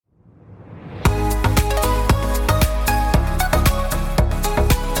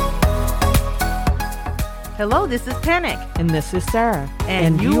Hello, this is Panic. And this is Sarah.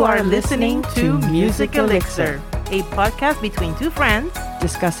 And you are listening to Music Elixir, a podcast between two friends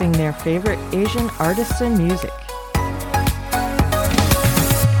discussing their favorite Asian artists and music.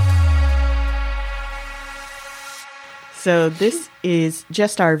 So this is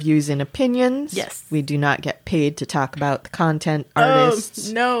just our views and opinions. Yes. We do not get paid to talk about the content,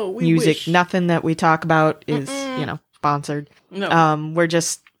 artists, music. Wish. Nothing that we talk about is, sponsored. No. We're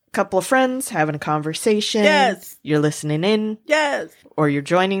just a couple of friends having a conversation. Yes. You're listening in. Yes. Or you're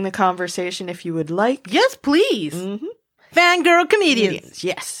joining the conversation if you would like. Yes, please. Mm-hmm. Fangirl comedians.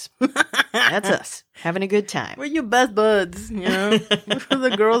 Yes. That's us. Having a good time. We're your best buds, you know? We're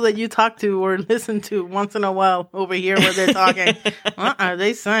the girls that you talk to or listen to once in a while over here where they're talking. What are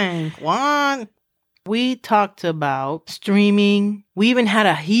they saying? What? We talked about streaming. We even had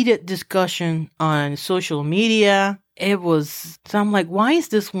a heated discussion on social media. So I'm like, why is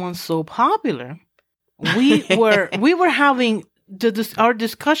this one so popular? We were having our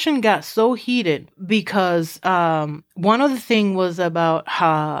discussion got so heated because one of the things was about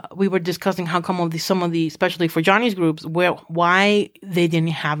how we were discussing how come some of the especially for Johnny's groups why they didn't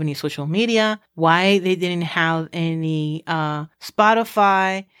have any social media, why they didn't have any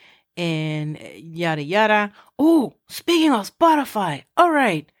Spotify and yada yada. Oh, speaking of Spotify, all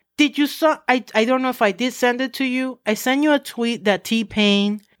right. Did you saw? I don't know if I did send it to you. I sent you a tweet that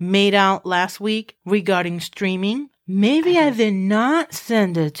T-Pain made out last week regarding streaming. Maybe I did not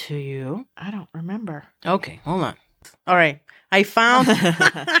send it to you. I don't remember. Okay, hold on. All right. I found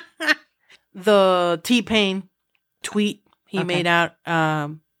the T-Pain tweet he made out.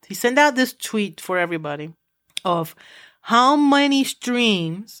 He sent out this tweet for everybody of how many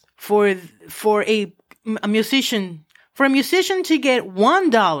streams for a musician to get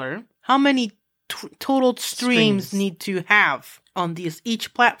 $1, how many total streams need to have on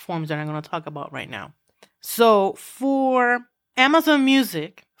each platforms that I'm going to talk about right now. So for Amazon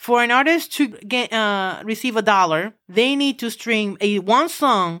Music, for an artist to receive $1, they need to stream one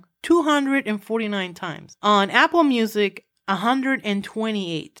song 249 times. On Apple Music,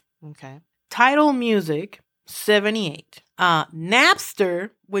 128. Okay. Tidal Music, 78. Napster,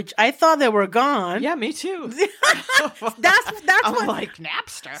 which I thought they were gone. Yeah, me too. that's I'm what like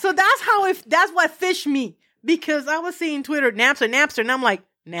Napster. So that's what fished me because I was seeing Twitter Napster, and I'm like,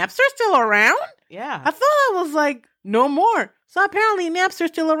 Napster's still around? Yeah. I thought I was like, no more. So apparently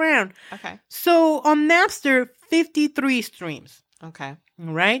Napster's still around. Okay. So on Napster, 53 streams. Okay.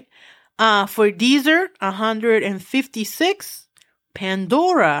 Right? For Deezer, 156.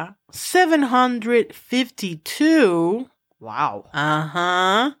 Pandora, 752. Wow.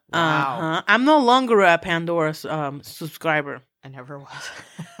 Uh-huh. Wow. I'm no longer a Pandora subscriber. I never was.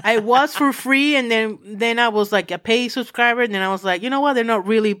 I was for free, and then I was like a paid subscriber, and then I was like, you know what? They're not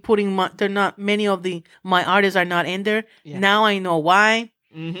really many of my artists are not in there. Yeah. Now I know why.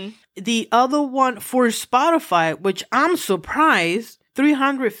 Mm-hmm. The other one for Spotify, which I'm surprised,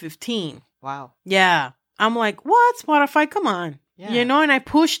 315. Wow. Yeah. I'm like, what? Spotify? Come on. Yeah. You know, and I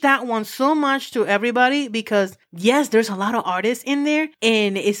pushed that one so much to everybody because, yes, there's a lot of artists in there,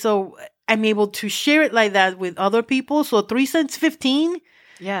 and so I'm able to share it like that with other people. So 3 cents 15.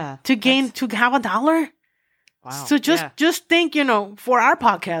 Yeah. To have $1. Wow. So just think, for our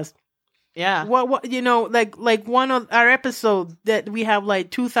podcast. Yeah. What like one of our episodes that we have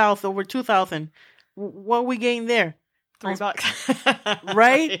like 2,000 over 2,000. What we getting there? $3.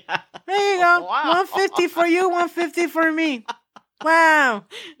 Right? Yeah. There you go. Wow. 150 for you, 150 for me. Wow.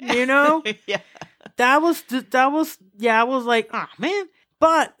 Yeah. I was like, oh man.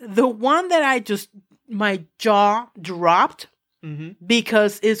 But the one that my jaw dropped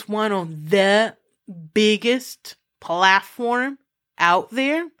because it's one of the biggest platform out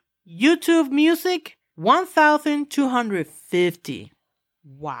there. YouTube Music, 1,250.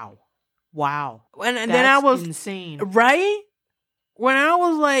 Wow. And then I was insane. Right? When I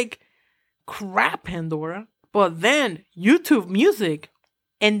was like, crap, Pandora. But then YouTube Music,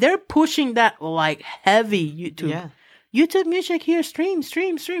 and they're pushing that like heavy YouTube. Yeah. YouTube Music here, stream.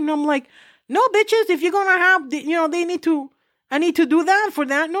 And I'm like, no, bitches, if you're going to have, I need to do that for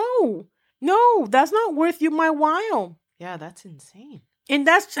that. No, that's not worth my while. Yeah, that's insane. And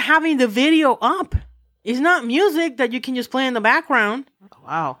that's having the video up. It's not music that you can just play in the background.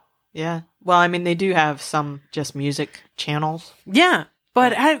 Wow. Yeah. Well, I mean, they do have some just music channels. Yeah.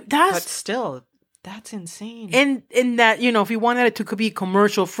 But But still, that's insane. And that, if you wanted it to be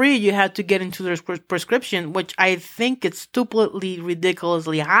commercial free, you had to get into their prescription, which I think it's stupidly,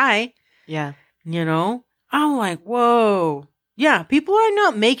 ridiculously high. Yeah. I'm like, whoa. Yeah, people are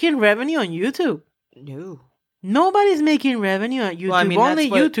not making revenue on YouTube. No. Nobody's making revenue on YouTube. Well, I mean, only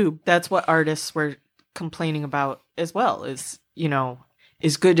YouTube. That's what artists were complaining about as well is,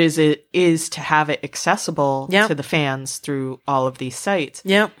 as good as it is to have it accessible Yep. to the fans through all of these sites,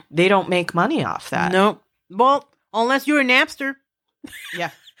 Yep. they don't make money off that. Nope. Well, unless you're a Napster. Yeah.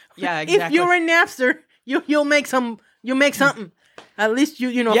 Yeah, exactly. If you're a Napster, you'll make something. At least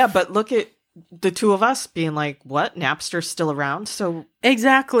you know. Yeah, but look at the two of us being like, what? Napster's still around? So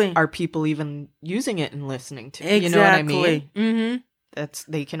Exactly. are people even using it and listening to it? Exactly. You know what I mean? Mm-hmm.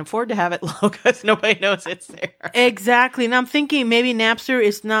 They can afford to have it low because nobody knows it's there. Exactly. And I'm thinking maybe Napster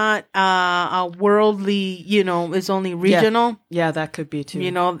is not a worldly, it's only regional. Yeah, that could be too.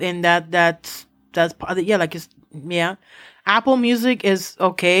 And that's part of it. Yeah, like Apple Music is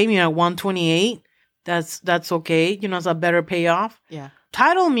okay, 128. That's okay. It's a better payoff. Yeah.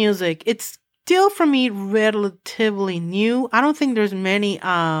 Tidal Music, it's still for me relatively new. I don't think there's many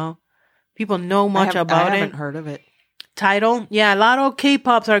people know much about it. I haven't heard of it. Tidal? Yeah, a lot of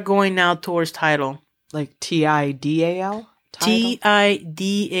K-pops are going now towards Tidal. Like TIDAL?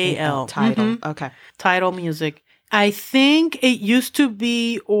 TIDAL. Tidal. Mhm. Okay. Tidal Music. I think it used to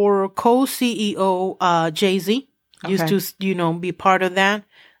be, or co-CEO Jay-Z used to, be part of that.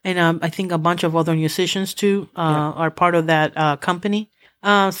 And I think a bunch of other musicians too are part of that company.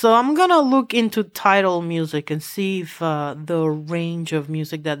 So I'm going to look into Tidal Music and see if the range of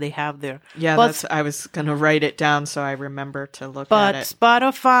music that they have there. Yeah, I was going to write it down so I remember to look at it. But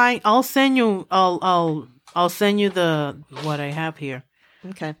Spotify, I'll send you I'll send you what I have here.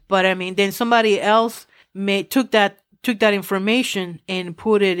 Okay. But I mean, then somebody else took that information and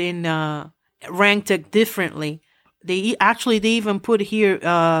put it in ranked it differently. They even put here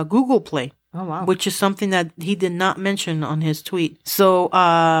Google Play. Oh, wow. Which is something that he did not mention on his tweet. So,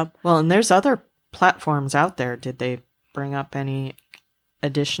 well, and there's other platforms out there. Did they bring up any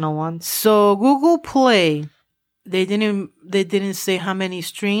additional ones? So Google Play, they didn't say how many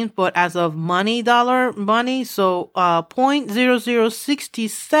streams, but as of money, so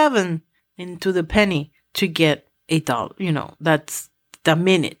 0.0067 into the penny to get $8. That's the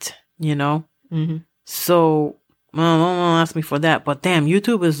minute, Mm-hmm. So, well, don't ask me for that, but damn,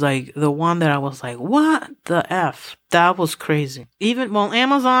 YouTube is like the one that I was like, what the F? That was crazy.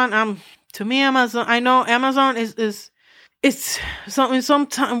 Amazon, to me, Amazon, I know Amazon it's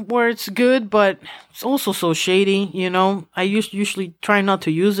sometimes where it's good, but it's also so shady, I usually try not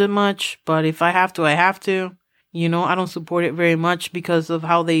to use it much, but if I have to, I have to. I don't support it very much because of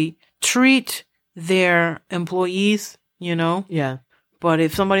how they treat their employees, Yeah. But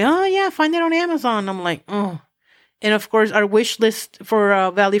if somebody, find it on Amazon, I'm like, oh. And of course, our wish list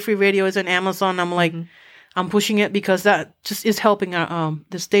for Valley Free Radio is on Amazon. I'm like, I'm pushing it because that just is helping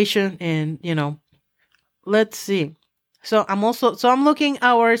the station. And let's see. So I'm looking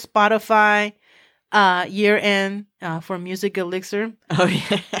our Spotify year end for Music Elixir. Oh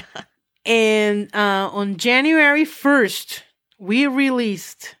yeah. And on January 1st, we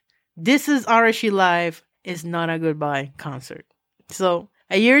released "This Is Arashi Live Is Not a Goodbye" concert. So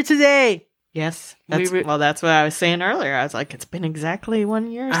a year today. Yes. That's what I was saying earlier. I was like, it's been exactly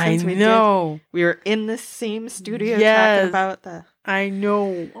 1 year since we were in the same studio talking about that. I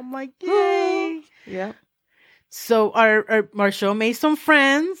know. I'm like, yay. Yeah. So our show made some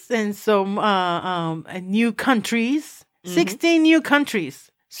friends and some new countries. 16 new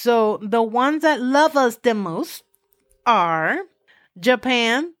countries. So the ones that love us the most are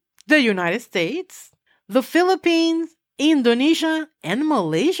Japan, the United States, the Philippines, Indonesia, and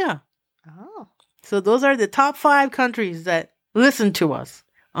Malaysia. Oh. So those are the top 5 countries that listen to us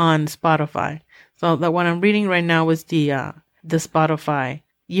on Spotify. So the one I'm reading right now is the Spotify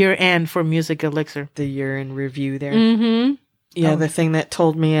year end for Music Elixir. The year in review there. Mm-hmm. Yeah, the thing that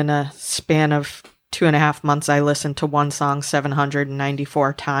told me in a span of 2.5 months I listened to one song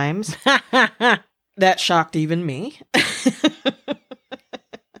 794 times. That shocked even me.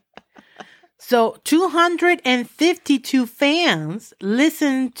 So 252 fans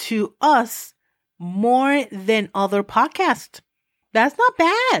listen to us more than other podcasts. That's not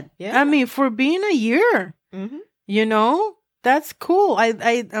bad. Yeah. I mean, for being a year, that's cool.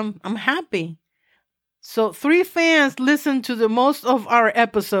 I'm happy. So 3 fans listen to the most of our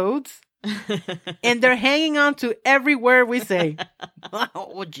episodes, and they're hanging on to every word we say.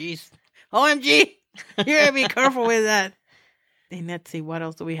 Oh, jeez. OMG. You gotta be careful with that. And let's see, what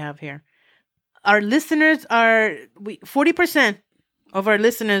else do we have here? Our listeners 40% of our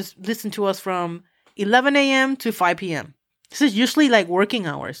listeners listen to us from 11 a.m. to 5 p.m. This is usually like working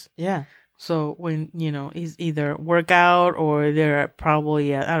hours. Yeah. So when, it's either workout or they're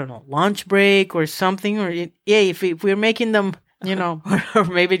probably, lunch break or something. Or, if we're making them, or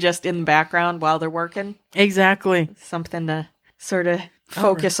maybe just in the background while they're working. Exactly. Something to sort of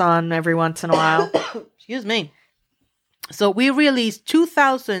focus on every once in a while. Excuse me. So we released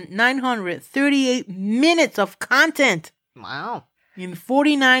 2,938 minutes of content Wow. in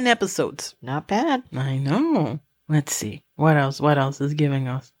 49 episodes. Not bad. I know. Let's see. What else? What else is giving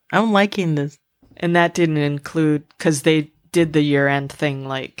us? I'm liking this. And that didn't include, because they did the year-end thing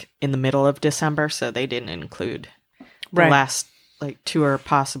like in the middle of December, so they didn't include the last like 2 or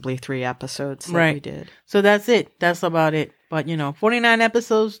possibly 3 episodes that we did. So that's it. That's about it. But 49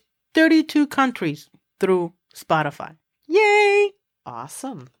 episodes, 32 countries through Spotify. Yay!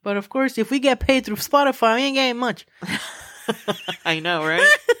 Awesome. But of course, if we get paid through Spotify, we ain't getting much. I know, right?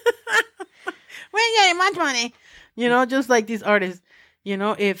 We ain't getting much money. Just like these artists.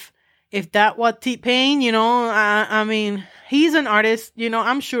 If that was T-Pain, I mean, he's an artist.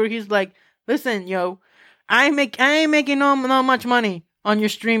 I'm sure he's like, listen, I ain't making no much money on your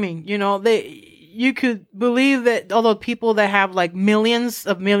streaming. You could believe that all the people that have like millions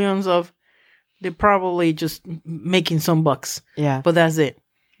of, they're probably just making some bucks. Yeah. But that's it.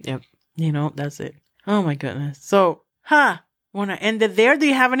 Yep. That's it. Oh my goodness. So, want to end it there? Do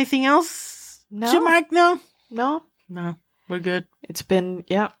you have anything else? No. Mark? No? No. We're good. It's been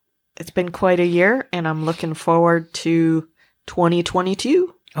quite a year, and I'm looking forward to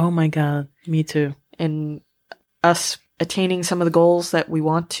 2022. Oh my God. Me too. And us attaining some of the goals that we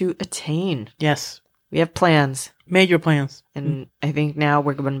want to attain. Yes. We have plans. Major plans. And I think now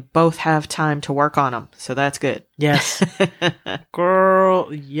we're going to both have time to work on them. So that's good. Yes.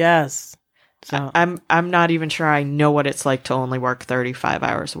 Girl, yes. So I'm not even sure I know what it's like to only work 35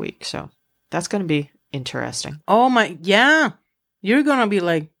 hours a week. So that's going to be interesting. Oh my, yeah. You're going to be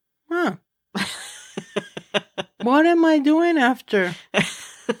like, huh. What am I doing after?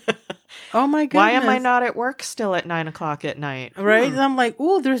 Oh my goodness. Why am I not at work still at 9:00 at night? Right? I'm like,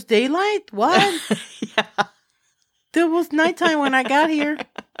 oh, there's daylight? What? Yeah. There was nighttime when I got here.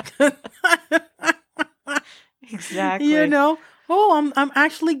 Exactly. Oh, I'm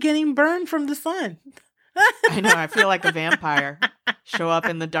actually getting burned from the sun. I know. I feel like a vampire. Show up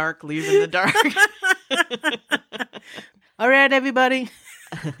in the dark, leave in the dark. All right, everybody.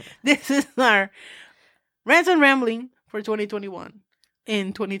 This is our rants and rambling for 2021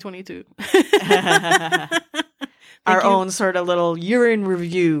 in 2022. Our own sort of little year in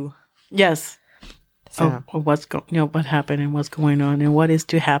review. Yes. So. What's what happened and what's going on and what is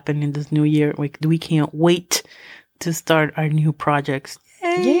to happen in this new year. We can't wait to start our new projects.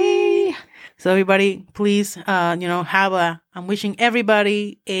 Yay! So everybody, please, I'm wishing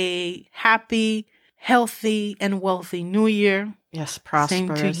everybody a happy, healthy, and wealthy new year. Yes,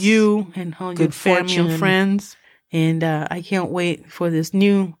 prosperous. Same to you and all your family and friends. And I can't wait for this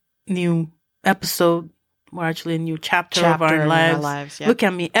new episode. Or actually a new chapter of our lives. Yeah. Look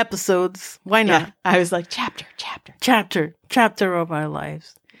at me, episodes. Why not? Yeah, I was like, chapter. Chapter of our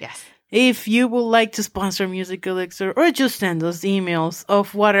lives. Yes. If you would like to sponsor Music Elixir or just send us emails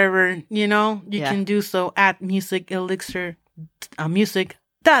of whatever, you can do so at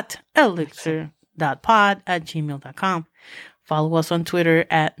musicelixir.pod@gmail.com. Follow us on Twitter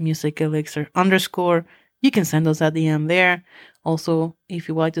at musicelixir_. You can send us a DM there. Also, if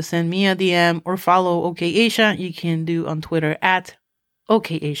you would like to send me a DM or follow OK Asia, you can do on Twitter at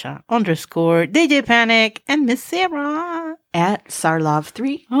OK Asia _ DJ Panic and Miss Sarah at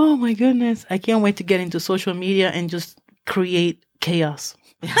Sarlov3. Oh my goodness. I can't wait to get into social media and just create chaos.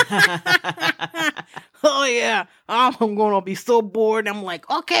 Oh yeah. I'm going to be so bored. I'm like,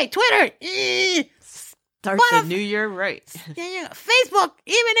 okay, Twitter. Start the new year right. Yeah. Facebook,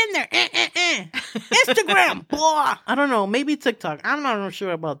 even in there. Instagram. Blah. I don't know. Maybe TikTok. I'm not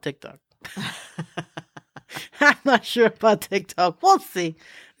sure about TikTok. I'm not sure about TikTok. We'll see.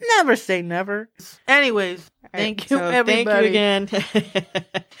 Never say never. Anyways, thank you, everybody. Thank you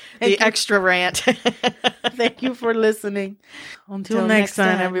again. The extra rant. Thank you for listening. Until next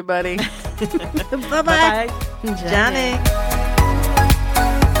time, everybody. Bye-bye. Bye-bye. Johnny.